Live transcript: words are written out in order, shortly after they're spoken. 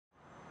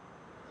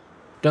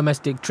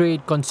Domestic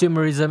Trade,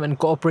 Consumerism and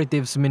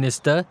Co-operatives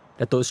Minister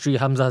Datuk Seri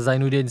Hamzah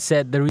Zainuddin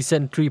said the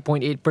recent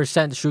 3.8%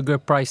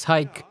 sugar price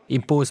hike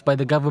imposed by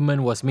the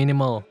government was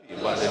minimal.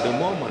 But at the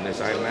moment,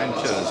 as I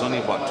mentioned, it's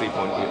only about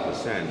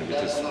 3.8%, which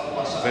is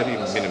very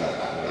minimal.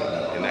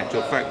 In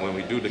actual fact, when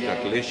we do the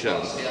calculation,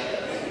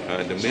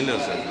 the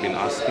millers have been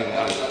asking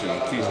us to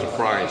increase the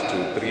price to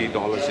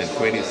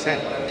 $3.20.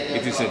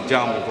 It is a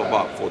jump of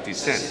about 40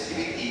 cents.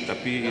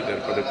 Tapi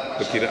daripada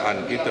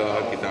perkiraan kita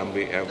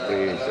ambil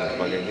average dan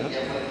sebagainya,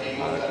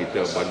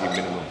 kita bagi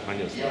minimum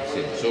hanya 11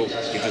 sen. So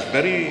it is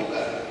very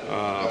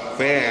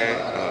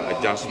fair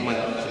adjustment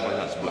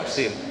sebanyak 11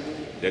 sen.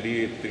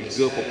 Jadi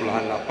 3.8%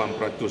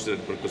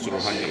 dari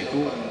keseluruhannya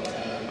itu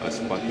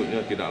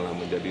sepatutnya tidaklah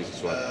menjadi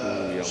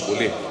sesuatu yang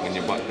boleh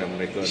menyebabkan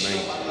mereka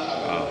naik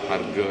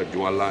harga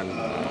jualan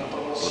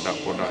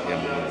produk-produk yang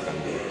menggunakan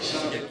dia.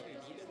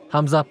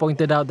 Hamzah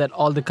pointed out that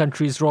all the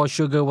country's raw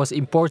sugar was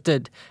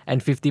imported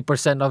and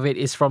 50% of it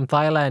is from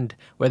Thailand,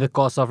 where the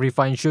cost of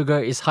refined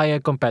sugar is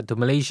higher compared to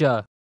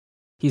Malaysia.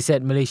 He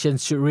said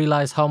Malaysians should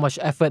realise how much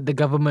effort the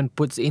government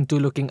puts into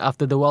looking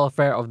after the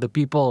welfare of the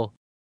people.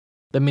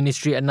 The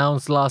ministry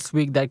announced last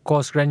week that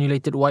coarse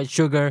granulated white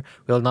sugar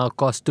will now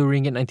cost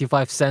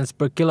RM2.95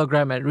 per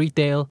kilogram at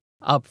retail,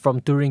 up from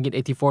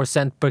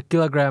RM2.84 per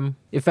kilogram,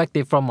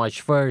 effective from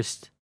March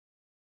 1st.